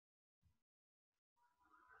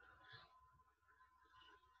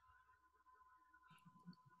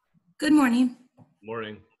Good morning.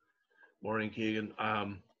 Morning. Morning, Keegan.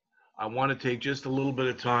 I want to take just a little bit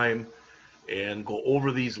of time and go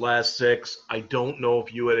over these last six. I don't know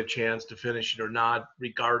if you had a chance to finish it or not.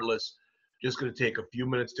 Regardless, just going to take a few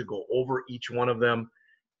minutes to go over each one of them,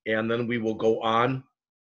 and then we will go on.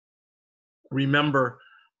 Remember,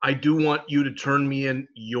 I do want you to turn me in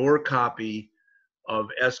your copy of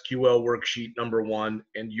SQL worksheet number 1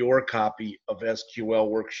 and your copy of SQL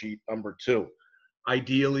worksheet number 2.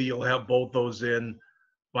 Ideally, you'll have both those in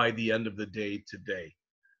by the end of the day today.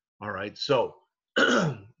 All right, so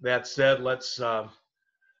that said, let's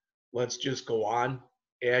just go on.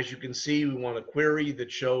 As you can see, we want a query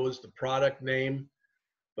that shows the product name,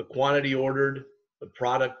 the quantity ordered, the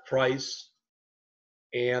product price,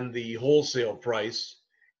 and the wholesale price,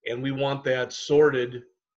 and we want that sorted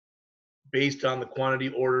based on the quantity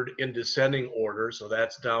ordered in descending order, so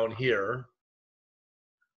that's down here,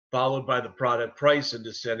 followed by the product price in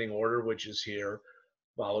descending order, which is here,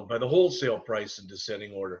 followed by the wholesale price in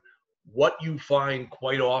descending order. What you find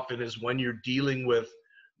quite often is when you're dealing with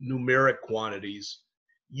numeric quantities,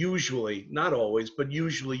 usually, not always, but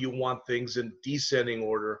usually you want things in descending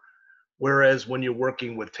order, whereas when you're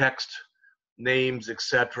working with text, names,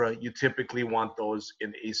 etc., you typically want those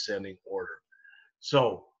in ascending order.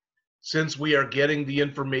 So since we are getting the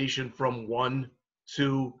information from 1,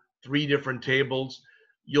 2, 3 different tables,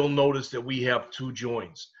 you'll notice that we have 2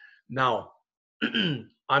 joins. Now,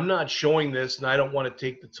 I'm not showing this, and I don't want to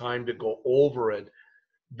take the time to go over it.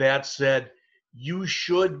 That said, you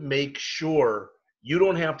should make sure, you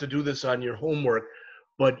don't have to do this on your homework,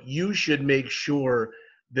 but you should make sure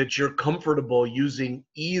that you're comfortable using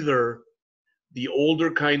either the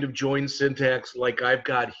older kind of join syntax like I've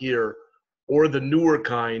got here, or the newer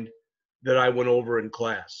kind that I went over in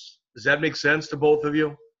class. Does that make sense to both of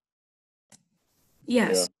you?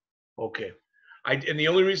 Yes. Yeah. Okay. And the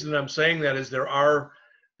only reason that I'm saying that is there are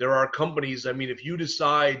companies, I mean, if you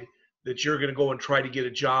decide that you're going to go and try to get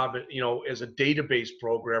a job, as a database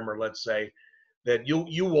programmer, let's say, that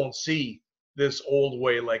you won't see this old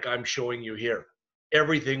way like I'm showing you here.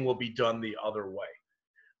 Everything will be done the other way.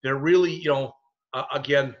 They're really,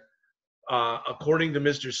 again, according to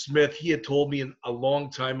Mr. Smith, he had told me a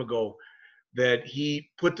long time ago that he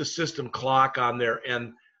put the system clock on there,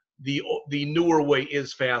 and the newer way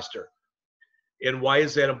is faster. And why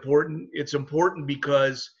is that important? It's important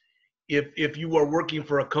because if you are working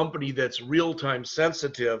for a company that's real-time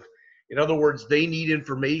sensitive, in other words, they need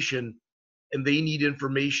information and they need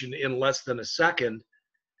information in less than a second,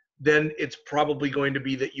 then it's probably going to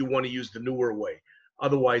be that you want to use the newer way.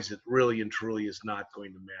 Otherwise, it really and truly is not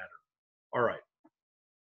going to matter. All right.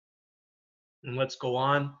 And let's go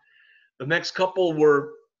on. The next couple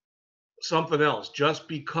were something else, just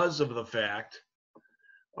because of the fact,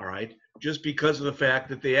 all right, just because of the fact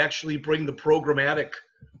that they actually bring the programmatic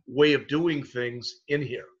way of doing things in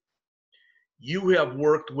here. You have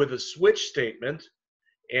worked with a switch statement,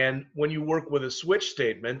 and when you work with a switch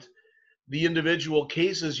statement, the individual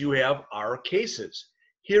cases you have are cases.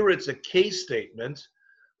 Here it's a case statement,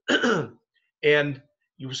 and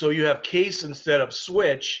so you have case instead of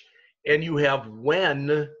switch, and you have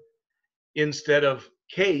when instead of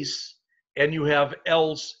case, and you have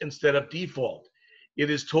else instead of default. It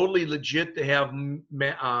is totally legit to have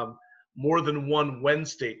more than one when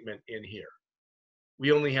statement in here.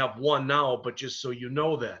 We only have one now, but just so you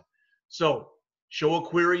know that. So show a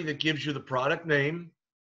query that gives you the product name,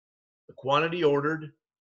 the quantity ordered,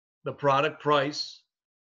 the product price,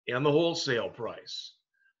 and the wholesale price.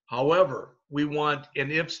 However, we want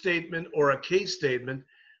an if statement or a case statement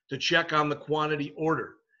to check on the quantity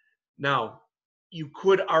ordered. Now, you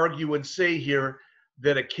could argue and say here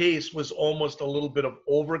that a case was almost a little bit of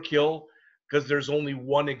overkill because there's only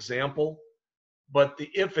one example, but the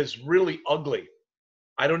if is really ugly.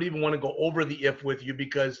 I don't even want to go over the if with you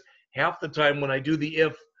because half the time when I do the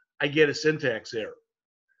if, I get a syntax error.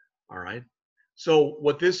 All right. So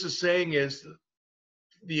what this is saying is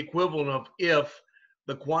the equivalent of if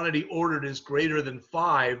the quantity ordered is greater than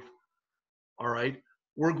 5, all right,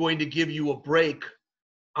 we're going to give you a break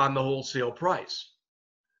on the wholesale price.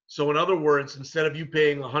 So in other words, instead of you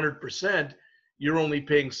paying 100%, you're only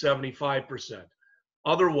paying 75%.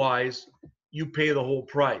 Otherwise, you pay the whole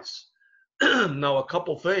price. Now, a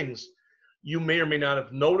couple things you may or may not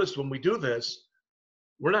have noticed when we do this,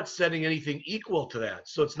 we're not setting anything equal to that.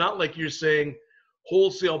 So it's not like you're saying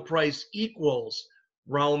wholesale price equals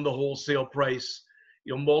round the wholesale price,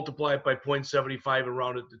 multiply it by 0.75 and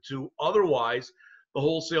round it to 2. Otherwise, the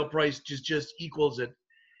wholesale price just equals it.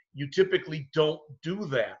 You typically don't do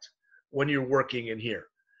that when you're working in here.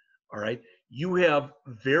 All right. You have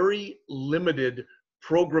very limited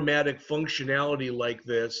programmatic functionality like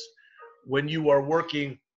this when you are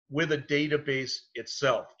working with a database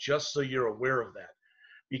itself, just so you're aware of that.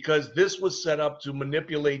 Because this was set up to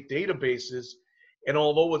manipulate databases, and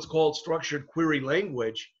although it's called structured query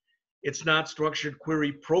language, it's not structured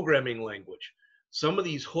query programming language. Some of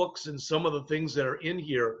these hooks and some of the things that are in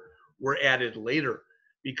here were added later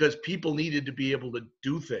because people needed to be able to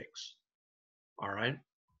do things. All right.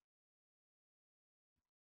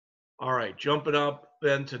 All right, jumping up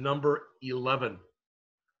then to number 11.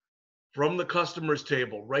 From the customers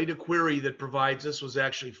table, write a query that provides, this was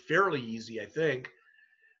actually fairly easy, I think.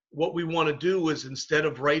 What we want to do is, instead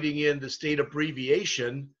of writing in the state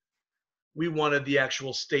abbreviation, we wanted the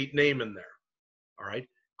actual state name in there. All right.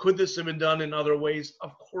 Could this have been done in other ways?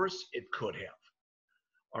 Of course it could have.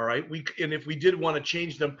 All right. And if we did want to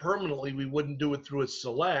change them permanently, we wouldn't do it through a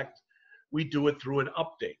select. We do it through an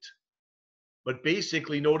update. But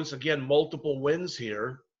basically, notice again, multiple wins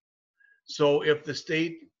here. So if the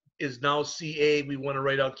state is now CA, we want to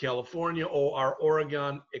write out California, OR,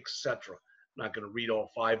 Oregon, etc. I'm not going to read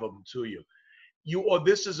all 5 of them to you.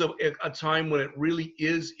 This is a time when it really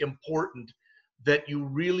is important that you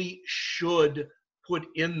really should put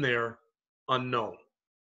in there unknown.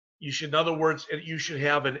 You should, in other words, you should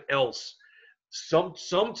have an else.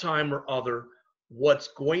 Sometime or other, what's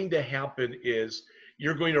going to happen is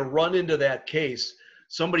you're going to run into that case.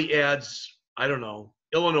 Somebody adds, I don't know,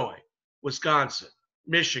 Illinois, Wisconsin,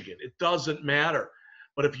 Michigan. It doesn't matter.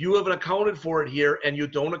 But if you haven't accounted for it here and you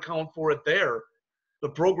don't account for it there, the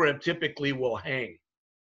program typically will hang.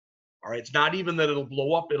 All right. It's not even that it'll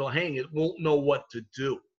blow up, it'll hang. It won't know what to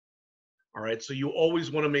do. All right. So you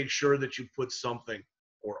always want to make sure that you put something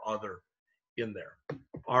or other in there.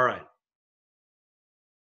 All right. A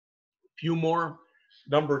few more.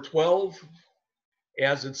 Number 12,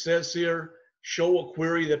 as it says here, show a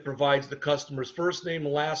query that provides the customer's first name,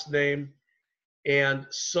 last name, and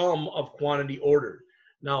sum of quantity ordered.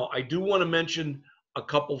 Now, I do want to mention a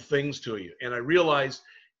couple things to you. And I realize,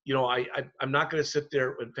 I'm not going to sit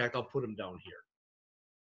there. In fact, I'll put them down here.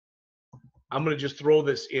 I'm going to just throw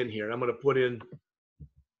this in here. And I'm going to put in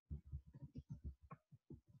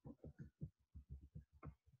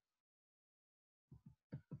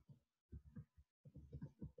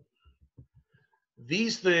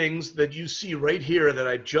these things that you see right here that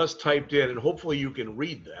I just typed in, and hopefully you can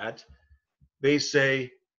read that. They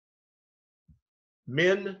say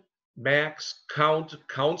min, max, count,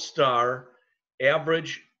 count star,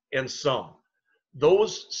 average, and sum.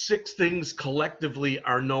 Those 6 things collectively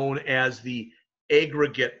are known as the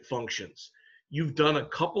aggregate functions. You've done a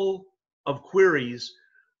couple of queries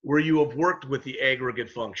where you have worked with the aggregate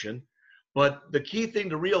function, but the key thing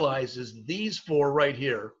to realize is these 4 right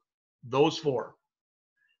here, those 4,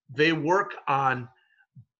 they work on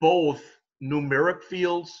both numeric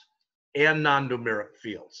fields and non-numeric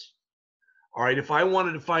fields. All right, if I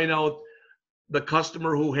wanted to find out the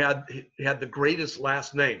customer who had the greatest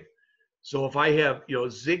last name, so if I have,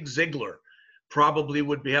 Zig Ziglar probably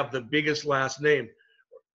would have the biggest last name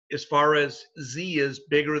as far as Z is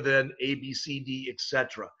bigger than A, B, C, D,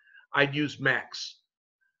 etc. I'd use max.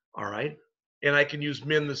 All right, and I can use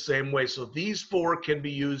min the same way. So these 4 can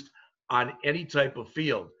be used on any type of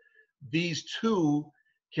field. These 2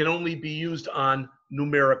 can only be used on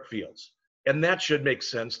numeric fields, and that should make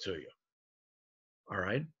sense to you. All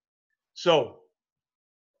right. So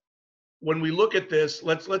when we look at this,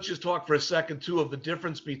 let's just talk for a second too of the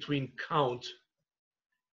difference between count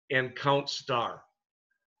and count star.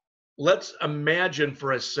 Let's imagine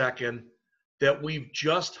for a second that we've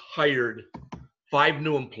just hired 5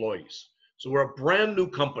 new employees. So we're a brand new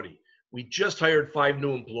company. We just hired 5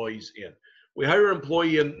 new employees in. We hire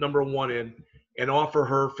employee in number 1 in and offer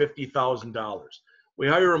her $50,000. We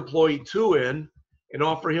hire employee 2 in and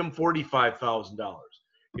offer him $45,000.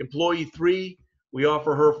 Employee 3, we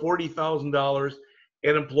offer her $40,000,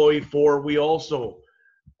 and employee 4, we also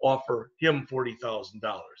offer him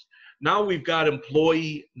 $40,000. Now we've got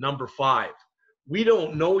employee number 5. We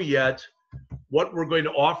don't know yet what we're going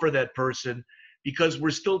to offer that person because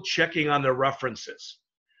we're still checking on their references.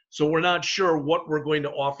 So we're not sure what we're going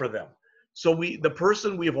to offer them. So the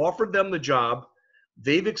person, we have offered them the job,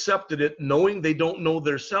 they've accepted it knowing they don't know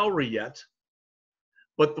their salary yet.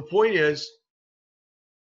 But the point is,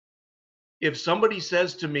 if somebody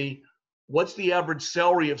says to me, what's the average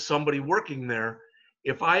salary of somebody working there?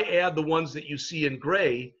 If I add the ones that you see in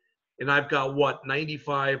gray, and I've got what,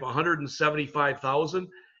 95, 175,000,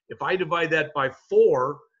 if I divide that by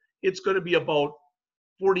 4, it's going to be about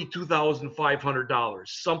 $42,500,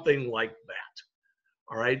 something like that.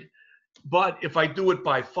 All right. But if I do it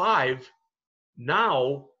by 5,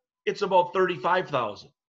 now it's about 35,000.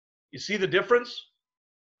 You see the difference?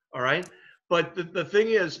 All right. But the thing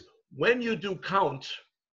is, when you do count,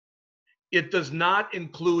 it does not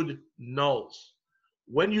include nulls.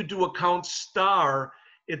 When you do a count star,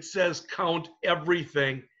 it says count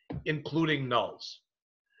everything, including nulls.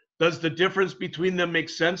 Does the difference between them make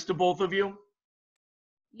sense to both of you?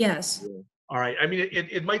 Yes. All right. I mean,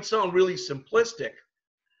 it might sound really simplistic,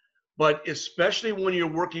 but especially when you're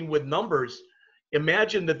working with numbers,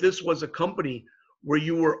 imagine that this was a company where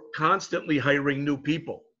you were constantly hiring new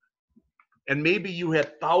people. And maybe you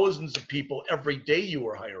had thousands of people every day you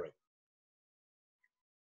were hiring.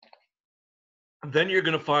 Then you're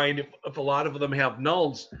going to find if a lot of them have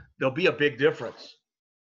nulls, there'll be a big difference.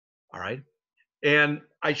 All right. And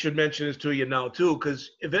I should mention this to you now, too, because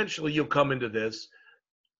eventually you'll come into this.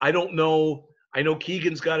 I don't know. I know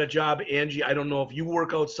Keegan's got a job, Angie. I don't know if you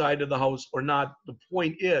work outside of the house or not. The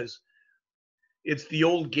point is, it's the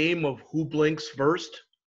old game of who blinks first.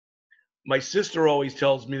 My sister always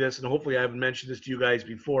tells me this, and hopefully I haven't mentioned this to you guys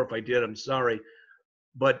before. If I did, I'm sorry.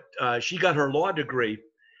 But she got her law degree.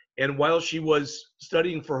 And while she was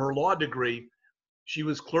studying for her law degree, she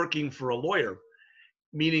was clerking for a lawyer,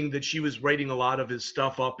 meaning that she was writing a lot of his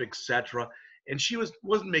stuff up, etc. And she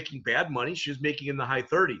wasn't making bad money. She was making in the high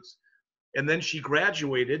 30s. And then she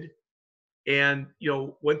graduated and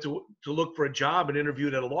went to look for a job and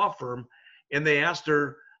interviewed at a law firm. And they asked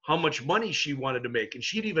her how much money she wanted to make. And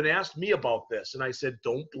she'd even asked me about this. And I said,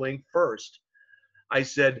 don't blink first. I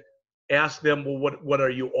said, ask them, well, what are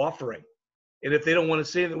you offering? And if they don't want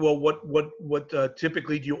to say that, well, what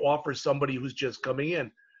typically do you offer somebody who's just coming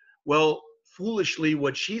in? Well, foolishly,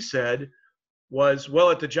 what she said was,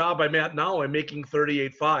 well, at the job I'm at now, I'm making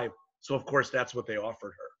 $38,500. So of course, that's what they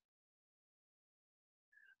offered her.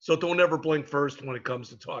 So don't ever blink first when it comes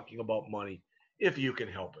to talking about money, if you can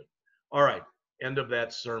help it. All right, end of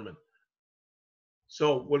that sermon.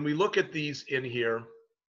 So when we look at these in here,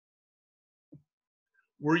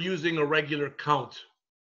 we're using a regular count.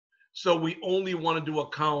 So we only want to do a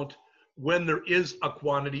count when there is a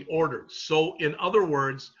quantity ordered. So in other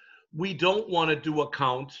words, we don't want to do a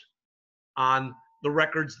count on the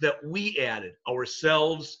records that we added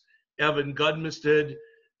ourselves, Evan Gudmested,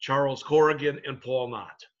 Charles Corrigan, and Paul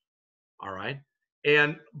Knott. All right.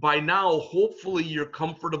 And by now, hopefully you're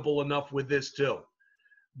comfortable enough with this too.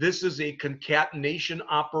 This is a concatenation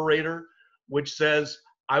operator, which says,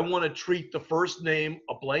 I want to treat the first name,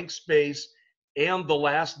 a blank space, and the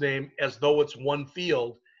last name as though it's one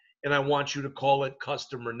field, and I want you to call it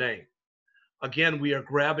customer name. Again, we are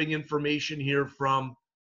grabbing information here from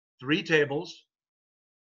 3 tables.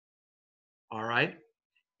 All right.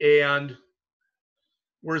 And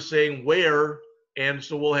we're saying where, and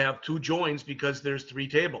so we'll have 2 joins because there's 3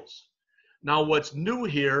 tables. Now, what's new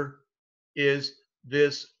here is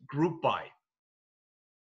this group by.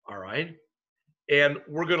 All right. And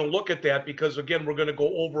we're going to look at that because, again, we're going to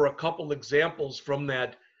go over a couple examples from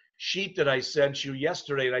that sheet that I sent you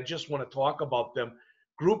yesterday, and I just want to talk about them.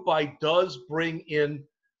 Group by does bring in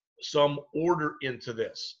some order into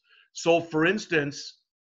this. So, for instance,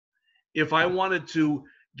 if I wanted to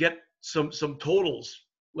get some totals,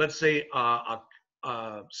 let's say a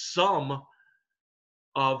sum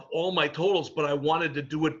of all my totals, but I wanted to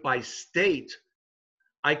do it by state,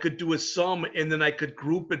 I could do a sum and then I could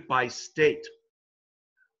group it by state.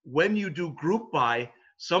 When you do group by,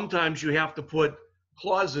 sometimes you have to put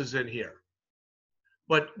clauses in here.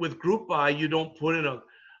 But with group by, you don't put in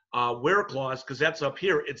a where clause because that's up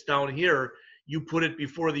here. It's down here. You put it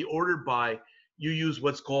before the ordered by. You use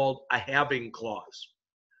what's called a having clause.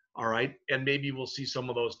 All right. And maybe we'll see some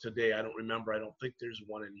of those today. I don't remember. I don't think there's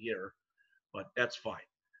one in here, but that's fine.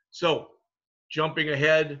 So jumping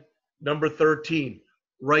ahead, number 13,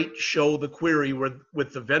 write show the query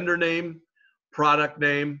with the vendor name, product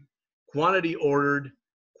name, quantity ordered,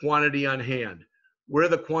 quantity on hand, where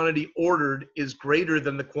the quantity ordered is greater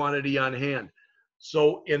than the quantity on hand.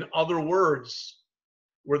 So in other words,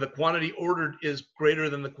 where the quantity ordered is greater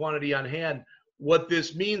than the quantity on hand, what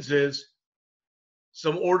this means is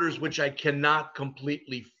some orders which I cannot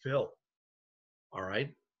completely fill. All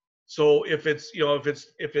right. So if it's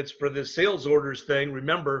for the sales orders thing,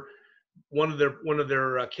 remember one of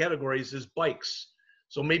their categories is bikes.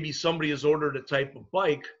 So maybe somebody has ordered a type of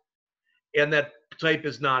bike and that type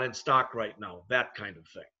is not in stock right now, that kind of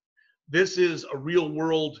thing. This is a real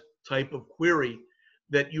world type of query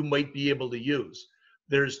that you might be able to use.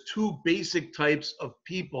 There's 2 basic types of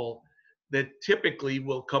people that typically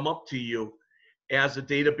will come up to you as a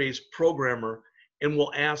database programmer and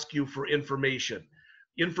will ask you for information.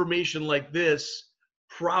 Information like this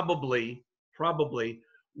probably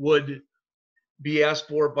would be asked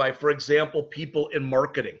for example, people in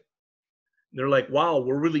marketing. They're like, wow,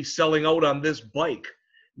 we're really selling out on this bike.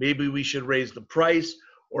 Maybe we should raise the price,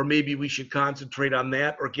 or maybe we should concentrate on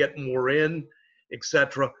that or get more in,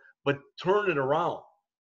 etc. But turn it around.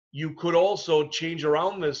 You could also change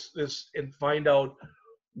around this and find out,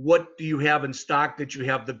 what do you have in stock that you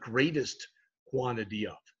have the greatest quantity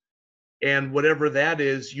of? And whatever that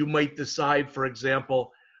is, you might decide, for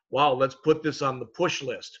example, wow, let's put this on the push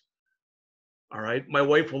list. All right. My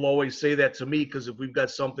wife will always say that to me, because if we've got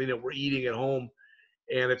something that we're eating at home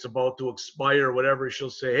and it's about to expire or whatever, she'll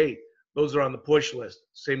say, hey, those are on the push list.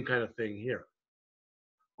 Same kind of thing here.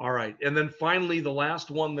 All right. And then finally, the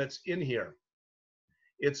last one that's in here,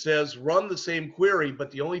 it says run the same query,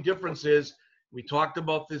 but the only difference is, we talked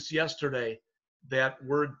about this yesterday, that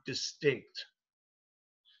word distinct.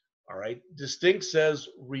 All right. Distinct says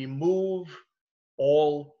remove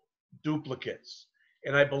all duplicates.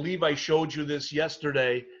 And I believe I showed you this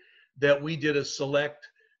yesterday, that we did a select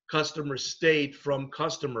customer state from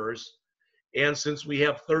customers. And since we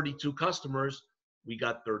have 32 customers, we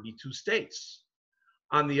got 32 states.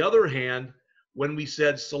 On the other hand, when we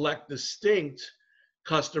said select distinct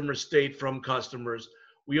customer state from customers,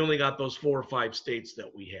 we only got those 4 or 5 states that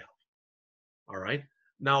we have. All right.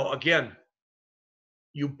 Now, again,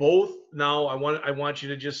 you both, now I want you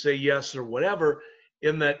to just say yes or whatever,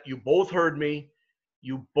 in that you both heard me.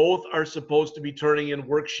 You both are supposed to be turning in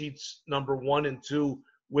worksheets number 1 and 2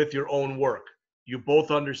 with your own work. You both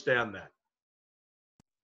understand that?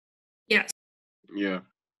 Yes. Yeah.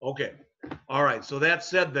 Okay. All right. So that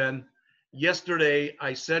said, then, yesterday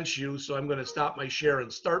I sent you, so I'm going to stop my share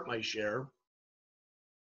and start my share.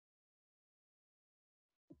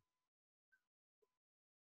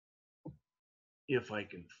 If I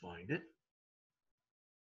can find it.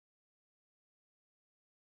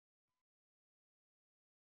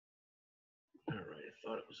 All right. I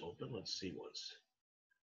thought it was open. Let's see once.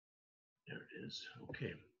 There it is.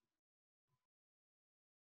 Okay.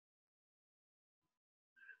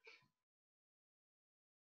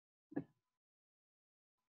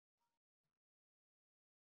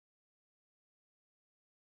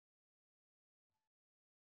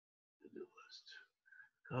 List.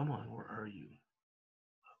 Come on, where are you?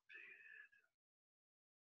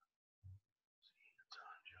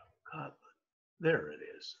 Updated. There it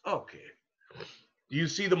is. Okay. Do you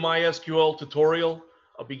see the MySQL tutorial,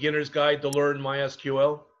 A Beginner's Guide to Learn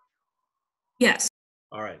MySQL? Yes.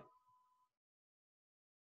 All right.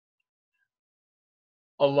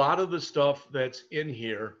 A lot of the stuff that's in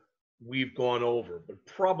here we've gone over, but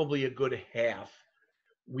probably a good half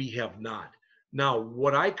we have not. Now,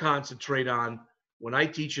 what I concentrate on when I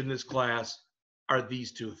teach in this class are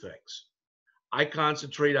these 2 things. I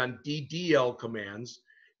concentrate on DDL commands.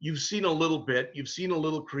 You've seen a little bit. You've seen a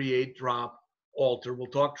little create, drop, alter. We'll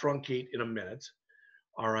talk truncate in a minute.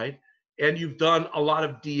 All right. And you've done a lot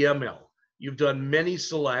of DML. You've done many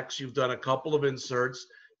selects. You've done a couple of inserts,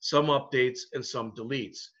 some updates, and some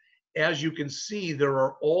deletes. As you can see, there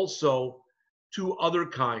are also 2 other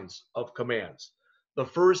kinds of commands. The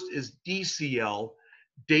first is DCL,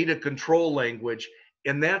 data control language,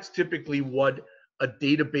 and that's typically what a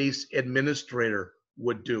database administrator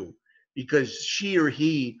would do, because she or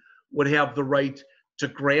he would have the right to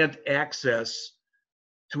grant access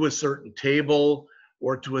to a certain table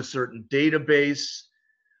or to a certain database.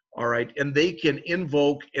 All right. And they can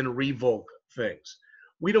invoke and revoke things.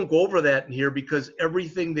 We don't go over that in here, because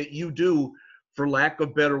everything that you do, for lack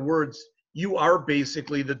of better words, you are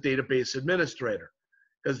basically the database administrator,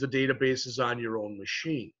 because the database is on your own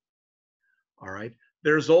machine. All right.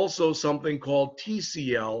 There's also something called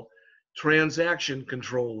TCL, transaction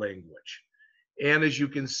control language. And as you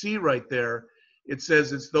can see right there, it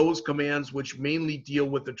says it's those commands which mainly deal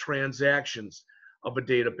with the transactions of a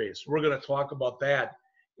database. We're going to talk about that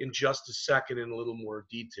in just a second in a little more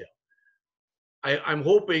detail. I'm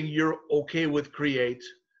hoping you're okay with create.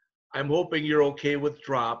 I'm hoping you're okay with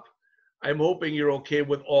drop. I'm hoping you're okay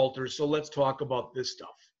with alter. So let's talk about this stuff.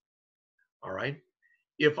 All right.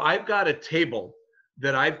 If I've got a table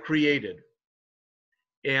that I've created,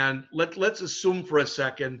 and let's assume for a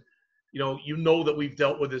second, you know that we've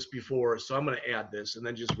dealt with this before, so I'm going to add this and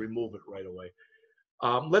then just remove it right away.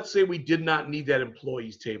 Let's say we did not need that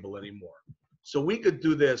employees table anymore. So we could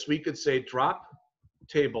do this. We could say drop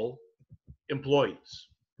table employees.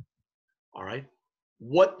 All right.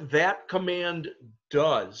 What that command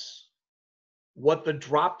does, what the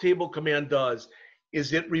drop table command does,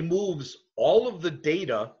 is it removes all of the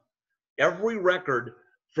data, every record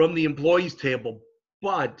from the employees table,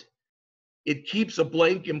 but it keeps a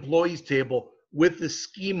blank employees table with the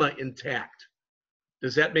schema intact.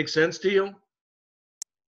 Does that make sense to you?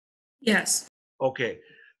 Yes. Okay,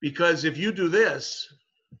 because if you do this,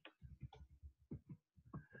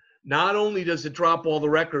 not only does it drop all the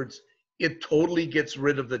records, it totally gets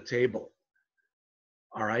rid of the table.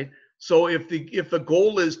 All right. So if the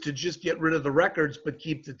goal is to just get rid of the records but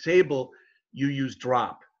keep the table, you use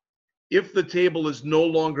drop. If the table is no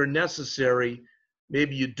longer necessary,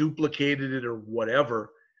 maybe you duplicated it or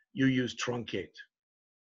whatever, you use truncate.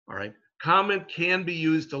 All right. Comment can be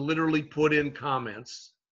used to literally put in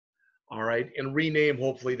comments. All right. And rename,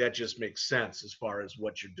 hopefully that just makes sense as far as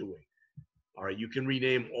what you're doing. All right. You can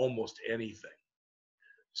rename almost anything.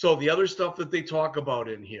 So the other stuff that they talk about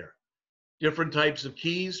in here, different types of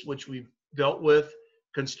keys, which we've dealt with,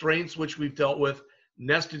 constraints, which we've dealt with,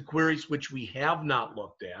 nested queries, which we have not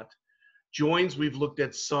looked at, joins, we've looked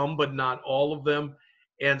at some, but not all of them,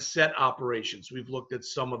 and set operations, we've looked at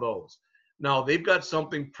some of those. Now, they've got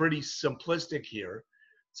something pretty simplistic here.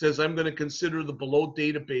 It says, I'm going to consider the below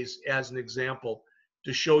database as an example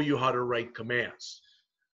to show you how to write commands.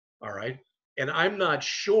 All right. And I'm not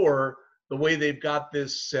sure the way they've got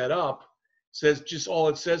this set up says just all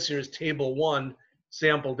it says here is table 1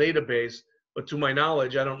 sample database, but to my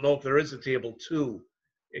knowledge, I don't know if there is a table 2,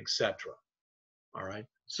 etc. All right.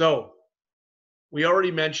 So we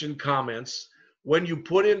already mentioned comments. When you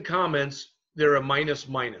put in comments, they're a minus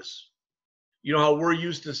minus. You know how we're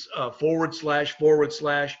used to forward slash for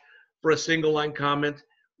a single line comment?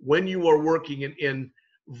 When you are working in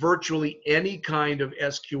virtually any kind of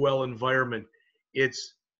SQL environment,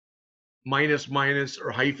 it's minus minus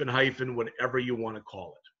or hyphen hyphen, whatever you want to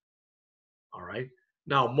call it. All right.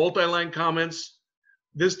 Now, multi-line comments,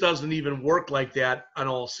 this doesn't even work like that on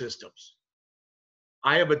all systems.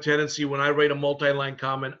 I have a tendency when I write a multi-line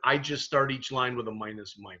comment, I just start each line with a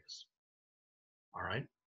minus minus. All right.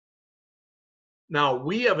 Now,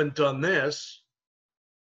 we haven't done this.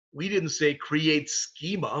 We didn't say create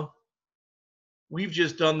schema. We've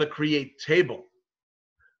just done the create table.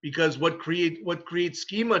 Because what create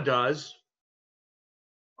schema does,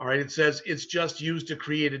 all right, it says it's just used to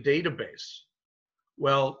create a database.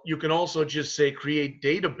 Well, you can also just say create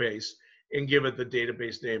database and give it the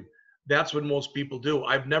database name. That's what most people do.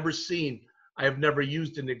 I have never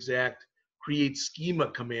used an exact create schema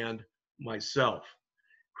command myself.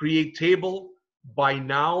 Create table, by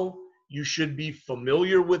now, you should be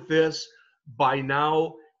familiar with this. By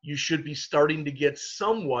now, you should be starting to get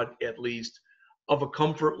somewhat, at least, of a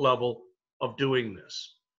comfort level of doing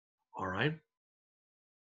this. All right?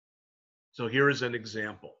 So here is an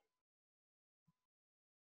example.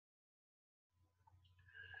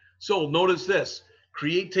 So notice this,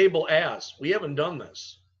 create table as. We haven't done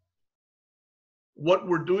this. What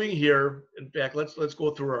we're doing here, in fact, let's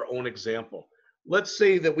go through our own example. Let's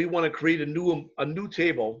say that we want to create a new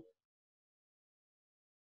table,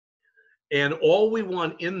 and all we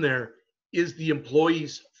want in there is the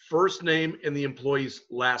employee's first name and the employee's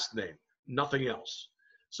last name, nothing else.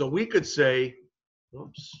 So we could say,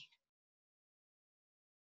 oops,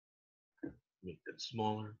 make that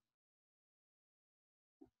smaller.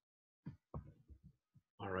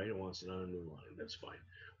 All right, it wants it on a new line. That's fine.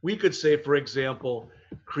 We could say, for example,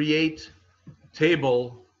 create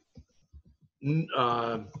table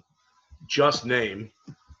just name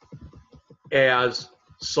as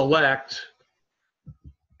select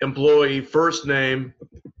employee first name,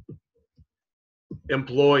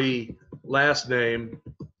 employee last name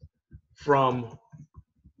from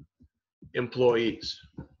employees.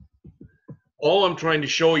 All I'm trying to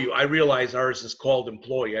show you, I realize ours is called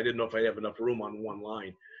employee. I didn't know if I'd have enough room on one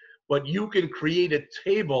line. But you can create a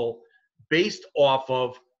table based off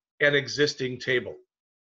of an existing table.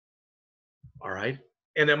 All right?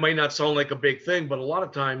 And it might not sound like a big thing, but a lot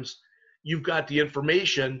of times you've got the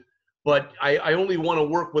information, but I only want to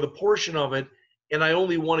work with a portion of it, and I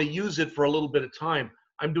only want to use it for a little bit of time.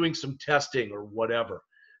 I'm doing some testing or whatever.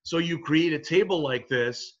 So you create a table like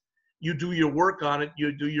this, you do your work on it,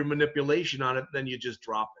 you do your manipulation on it, then you just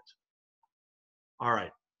drop it. All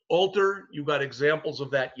right. Alter, you got examples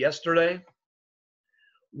of that yesterday.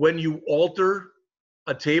 When you alter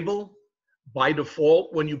a table, by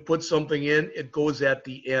default, when you put something in, it goes at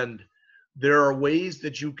the end. There are ways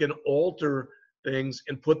that you can alter things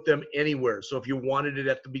and put them anywhere. So if you wanted it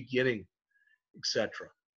at the beginning, etc.,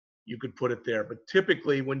 you could put it there. But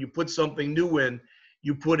typically, when you put something new in,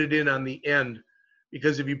 you put it in on the end,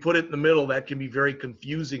 because if you put it in the middle, that can be very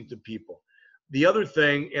confusing to people. The other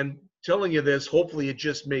thing, and telling you this, hopefully it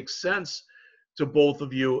just makes sense to both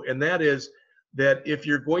of you, and that is that if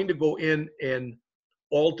you're going to go in and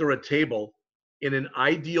alter a table, in an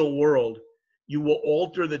ideal world, you will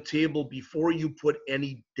alter the table before you put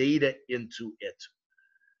any data into it.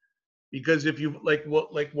 Because if you like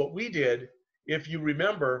what we did, if you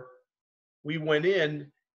remember, we went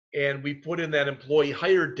in and we put in that employee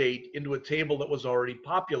hire date into a table that was already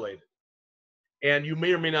populated. And you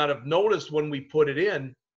may or may not have noticed when we put it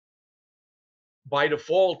in, by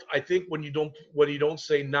default, I think when you don't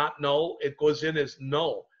say not null, it goes in as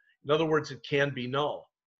null. In other words, it can be null.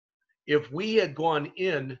 If we had gone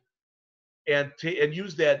in and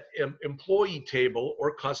used that employee table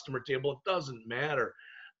or customer table, it doesn't matter.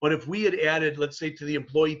 But if we had added, let's say, to the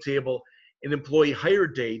employee table an employee hire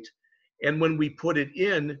date, and when we put it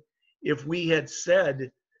in, if we had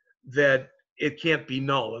said that it can't be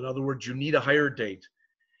null, in other words, you need a hire date,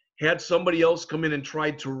 had somebody else come in and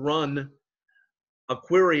tried to run a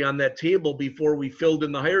query on that table before we filled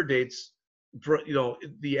in the hire dates,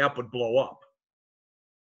 the app would blow up.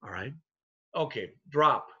 All right. Okay.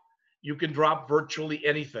 Drop. You can drop virtually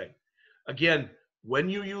anything. Again, when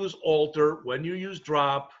you use alter, when you use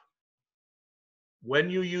drop, when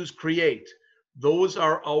you use create, those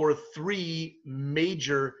are our three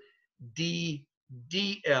major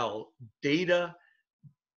DDL, data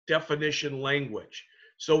definition language.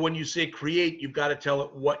 So when you say create, you've got to tell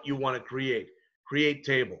it what you want to create. Create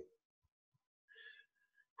table.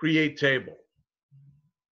 Create table.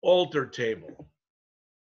 Alter table.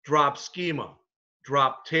 Drop schema.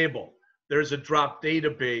 Drop table. There's a drop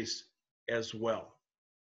database as well.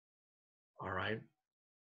 All right.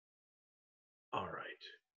 All right.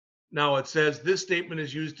 Now it says this statement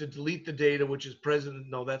is used to delete the data which is present.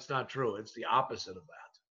 No, that's not true. It's the opposite of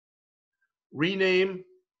that. Rename,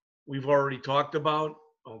 we've already talked about.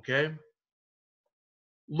 Okay.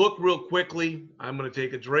 Look real quickly. I'm going to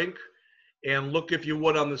take a drink and look, if you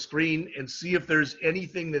would, on the screen and see if there's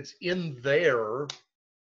anything that's in there.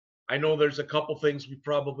 I know there's a couple things we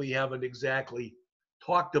probably haven't exactly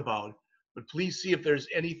talked about, but please see if there's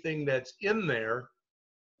anything that's in there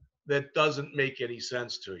that doesn't make any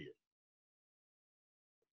sense to you.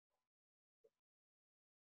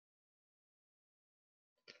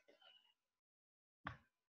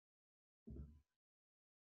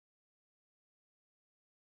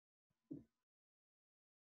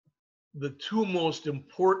 The two most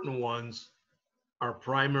important ones are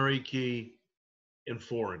primary key and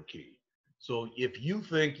foreign key. So if you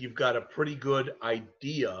think you've got a pretty good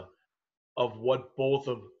idea of what both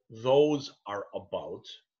of those are about,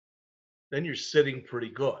 then you're sitting pretty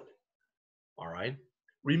good. All right.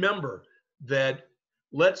 Remember that,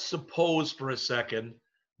 let's suppose for a second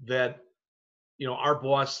that, our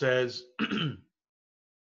boss says,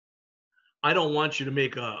 I don't want you to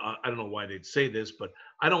make I don't know why they'd say this, but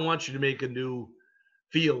I don't want you to make a new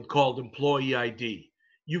field called employee ID.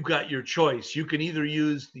 You've got your choice. You can either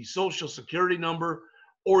use the social security number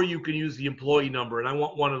or you can use the employee number. And I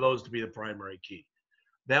want one of those to be the primary key.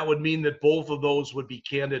 That would mean that both of those would be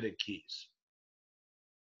candidate keys,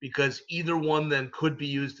 because either one then could be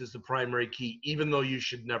used as the primary key, even though you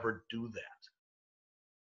should never do that.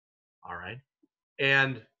 All right.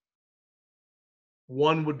 And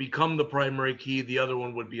one would become the primary key. The other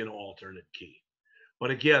one would be an alternate key.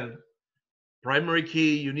 But again, primary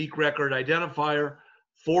key, unique record identifier.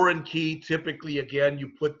 Foreign key, typically, again,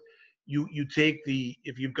 you take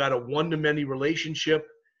if you've got a one-to-many relationship,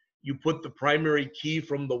 you put the primary key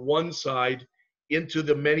from the one side into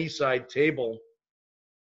the many-side table,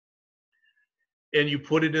 and you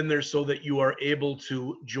put it in there so that you are able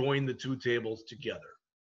to join the two tables together.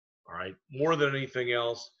 All right. More than anything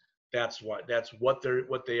else, that's what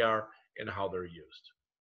they are and how they're used.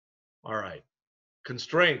 All right.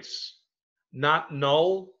 Constraints, not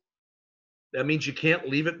null. That means you can't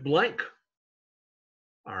leave it blank.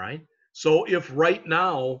 All right. So if right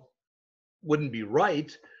now, wouldn't be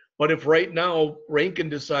right, but if right now Rankin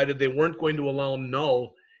decided they weren't going to allow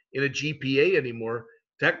null in a GPA anymore,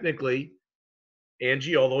 technically,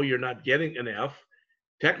 Angie, although you're not getting an F,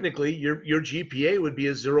 technically your GPA would be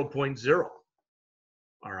a 0.0.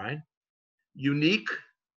 All right. Unique.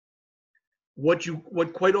 What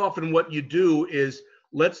quite often what you do is,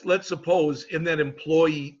 let's suppose in that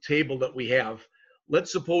employee table that we have,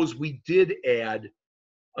 let's suppose we did add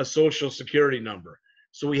a social security number.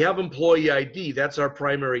 So we have employee ID, that's our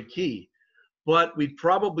primary key, but we'd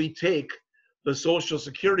probably take the social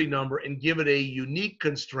security number and give it a unique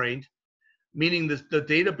constraint, meaning the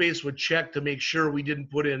database would check to make sure we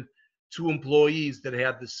didn't put in two employees that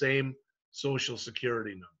had the same social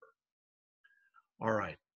security number. All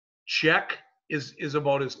right. Check is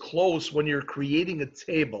about as close, when you're creating a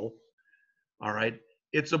table, all right,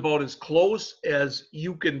 it's about as close as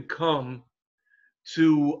you can come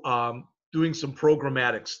to doing some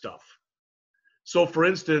programmatic stuff. So for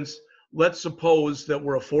instance, let's suppose that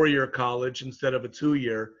we're a 4-year college instead of a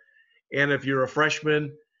 2-year, And if you're a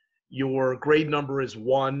freshman, your grade number is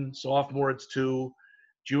 1, sophomore it's 2,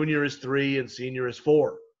 junior is 3, and senior is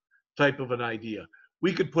 4, type of an idea.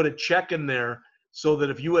 We could put a check in there so that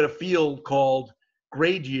if you had a field called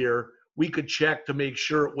grade year, we could check to make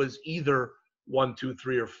sure it was either 1, 2,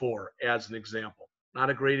 3, or 4 as an example. Not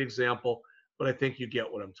a great example, but I think you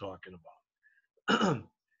get what I'm talking about.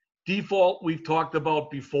 Default, we've talked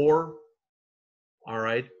about before. All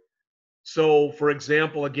right. So, for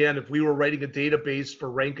example, again, if we were writing a database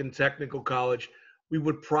for Rankin Technical College, we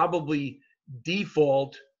would probably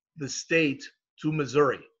default the state to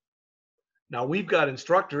Missouri. Now, we've got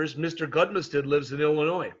instructors. Mr. Gudmested lives in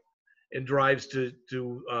Illinois and drives to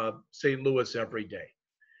St. Louis every day.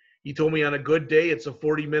 He told me on a good day, it's a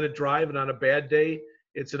 40-minute drive, and on a bad day,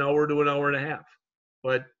 it's an hour to an hour and a half.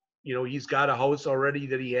 But, you know, he's got a house already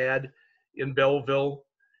that he had in Belleville,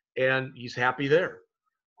 and he's happy there.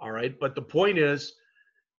 All right. But the point is,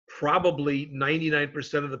 probably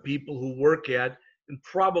 99% of the people who work at, and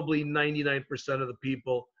probably 99% of the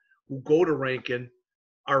people who go to Rankin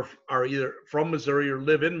are either from Missouri or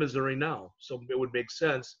live in Missouri now. So it would make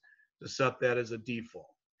sense to set that as a default.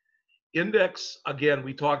 Index, again,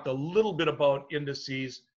 we talked a little bit about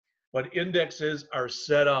indices, but indexes are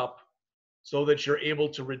set up so that you're able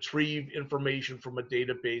to retrieve information from a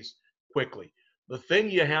database quickly. The thing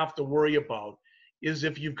you have to worry about is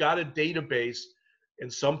if you've got a database,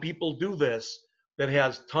 and some people do this, that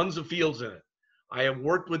has tons of fields in it. I have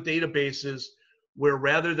worked with databases where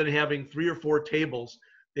rather than having 3 or 4 tables,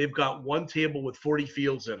 they've got one table with 40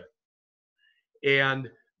 fields in it. And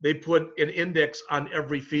they put an index on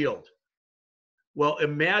every field. Well,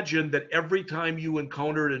 imagine that every time you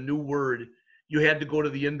encountered a new word, you had to go to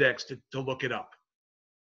the index to look it up.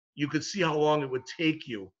 You could see how long it would take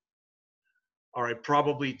you, all right,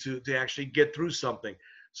 probably to actually get through something.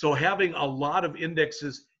 So having a lot of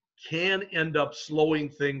indexes can end up slowing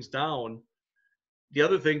things down. The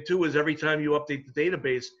other thing too is every time you update the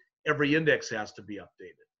database, every index has to be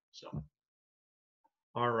updated. So,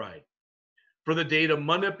 all right. For the data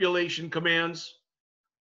manipulation commands,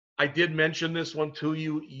 I did mention this one to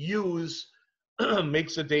you. Use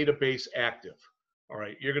makes a database active. All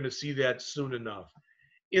right, you're going to see that soon enough.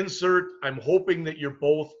 Insert, I'm hoping that you're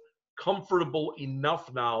both comfortable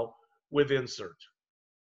enough now with insert.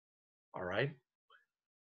 All right.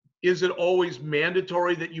 Is it always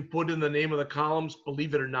mandatory that you put in the name of the columns?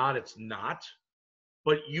 Believe it or not, it's not,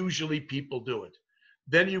 but usually people do it.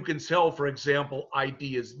 Then you can tell, for example,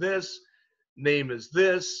 ID is this, name is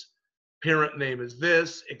this, parent name is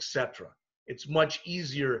this, etc. It's much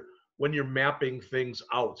easier when you're mapping things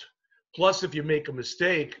out. Plus, if you make a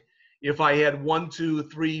mistake, if I had 1, 2,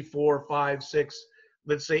 3, 4, 5, 6,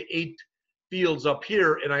 let's say 8 fields up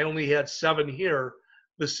here, and I only had 7 here,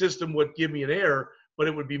 the system would give me an error, but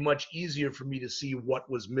it would be much easier for me to see what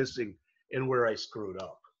was missing and where I screwed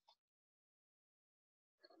up.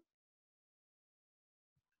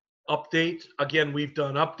 Update, again, we've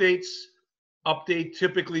done updates. Update,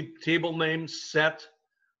 typically table name set,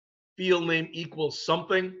 field name equals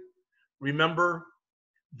something. Remember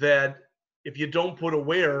that if you don't put a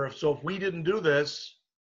where, so if we didn't do this,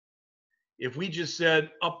 if we just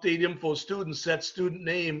said update info student set student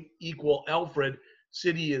name equal Alfred,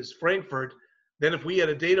 city is Frankfurt, then if we had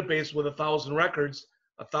a database with 1,000 records,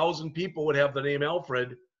 1,000 people would have the name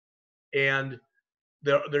Alfred, and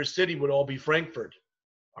their city would all be Frankfurt.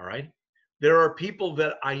 All right. There are people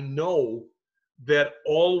that I know that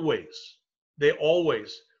they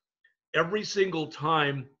always, every single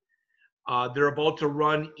time they're about to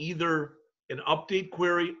run either an update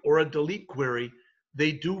query or a delete query,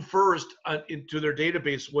 they do first into their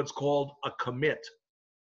database what's called a commit.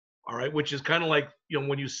 All right, which is kind of like, you know,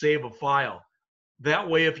 when you save a file. That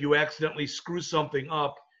way, if you accidentally screw something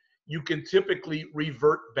up, you can typically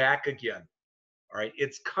revert back again. All right,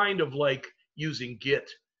 it's kind of like using Git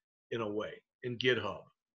in a way in GitHub.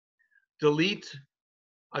 Delete,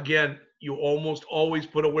 again, you almost always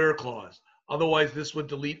put a where clause. Otherwise, this would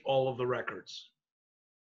delete all of the records.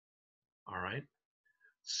 All right.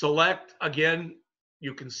 Select, again,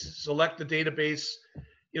 you can select the database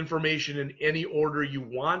information in any order you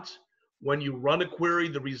want. When you run a query,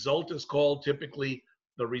 the result is called typically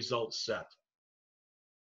the result set.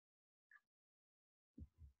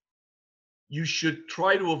 You should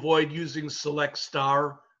try to avoid using select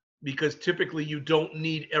star because typically you don't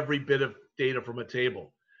need every bit of data from a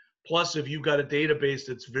table. Plus, if you've got a database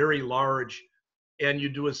that's very large and you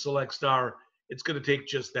do a select star, it's going to take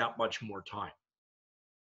just that much more time.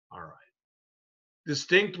 All right.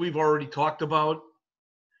 Distinct, we've already talked about.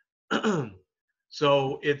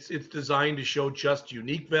 So it's designed to show just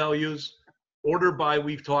unique values. Order by,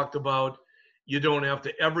 we've talked about. You don't have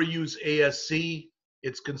to ever use ASC.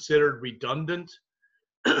 It's considered redundant.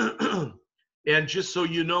 And just so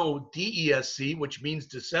you know, DESC, which means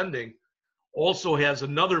descending, also has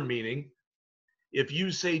another meaning. If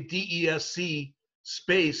you say DESC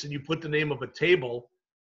space and you put the name of a table,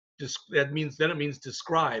 that means then it means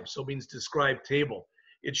describe. So it means describe table.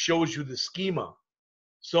 It shows you the schema.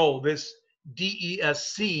 So this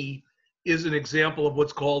DESC is an example of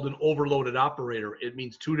what's called an overloaded operator. It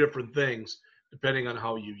means two different things depending on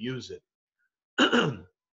how you use it.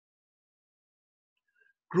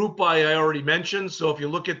 Group by I already mentioned. So if you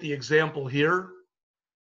look at the example here,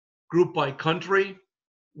 group by country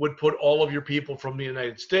would put all of your people from the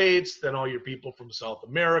United States, then all your people from South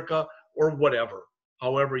America, or whatever,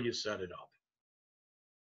 however you set it up.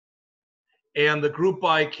 And the group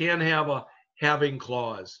by can have a having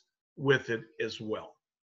clause with it as well.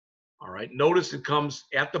 All right, notice it comes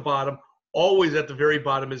at the bottom. Always at the very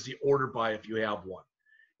bottom is the order by if you have one.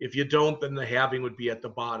 If you don't, then the having would be at the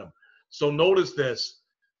bottom. So notice this.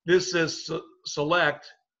 This says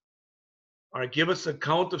select, all right, give us a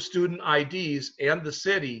count of student IDs and the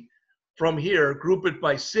city. From here, group it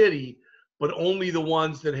by city, but only the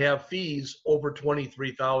ones that have fees over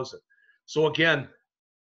 23,000. So again,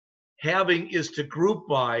 having is to group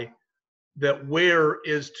by, that where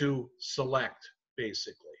is to select,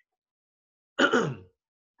 basically. The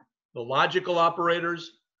logical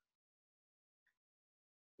operators.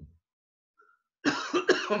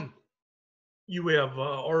 You have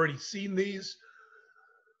already seen these.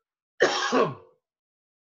 And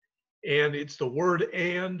it's the word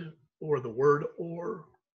and or the word or.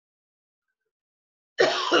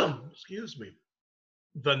 Excuse me.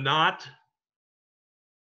 The not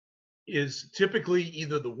is typically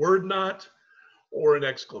either the word not or an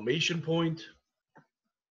exclamation point.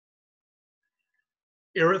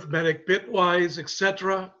 Arithmetic bitwise,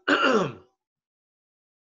 etc.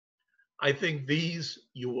 I think these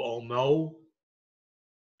you all know.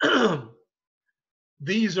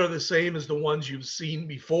 These are the same as the ones you've seen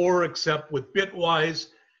before, except with bitwise,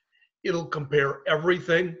 it'll compare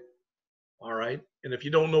everything. All right. And if you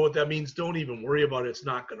don't know what that means, don't even worry about it. It's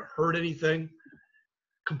not going to hurt anything.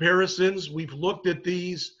 Comparisons, we've looked at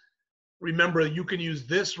these. Remember, you can use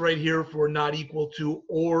this right here for not equal to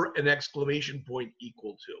or an exclamation point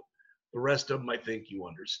equal to. The rest of them, I think you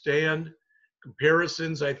understand.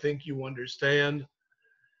 Comparisons, I think you understand.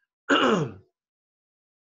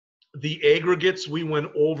 The aggregates we went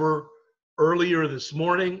over earlier this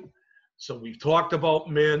morning. So we've talked about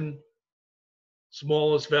min,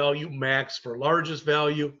 smallest value, max for largest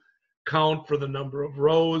value, count for the number of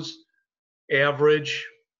rows, average,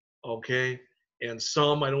 okay, and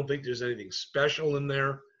sum. I don't think there's anything special in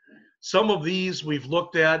there. Some of these we've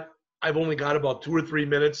looked at. I've only got about 2 or 3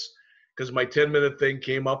 minutes because my 10-minute thing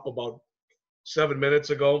came up about 7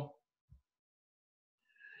 minutes ago.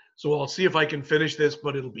 So I'll see if I can finish this,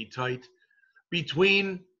 but it'll be tight.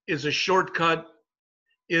 Between is a shortcut.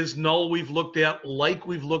 Is null we've looked at, like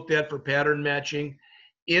we've looked at for pattern matching.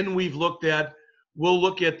 In we've looked at. We'll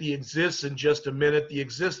look at the exists in just a minute. The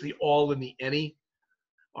exists, the all, and the any.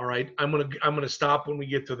 All right, I'm gonna stop when we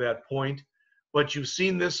get to that point. But you've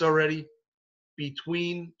seen this already.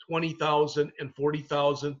 Between 20,000 and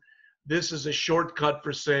 40,000. This is a shortcut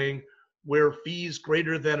for saying where fees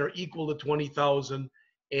greater than or equal to 20,000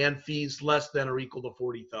 and fees less than or equal to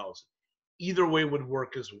 40,000. Either way would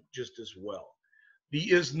work just as well. The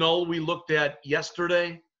is null we looked at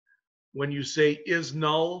yesterday. When you say is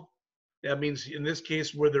null, that means in this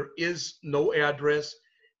case where there is no address.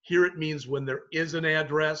 Here it means when there is an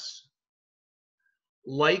address.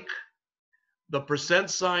 Like, the percent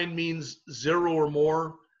sign means 0 or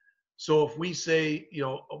more. So if we say,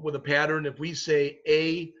 with a pattern, if we say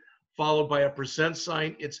A followed by a percent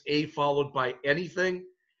sign, it's A followed by anything.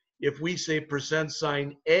 If we say percent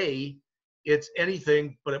sign A, it's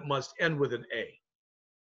anything, but it must end with an A.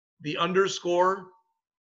 The underscore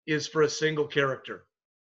is for a single character.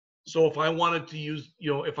 So if I wanted to use,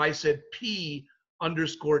 if I said P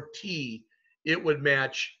underscore T, it would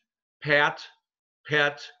match pat,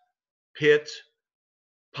 pet, pit,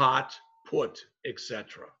 pot, put,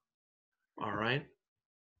 etc. All right.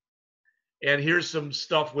 And here's some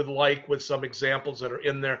stuff with some examples that are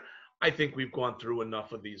in there. I think we've gone through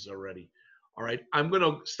enough of these already. All right. I'm going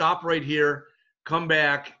to stop right here, come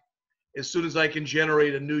back as soon as I can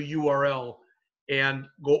generate a new URL and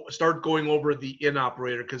start going over the in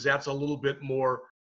operator, because that's a little bit more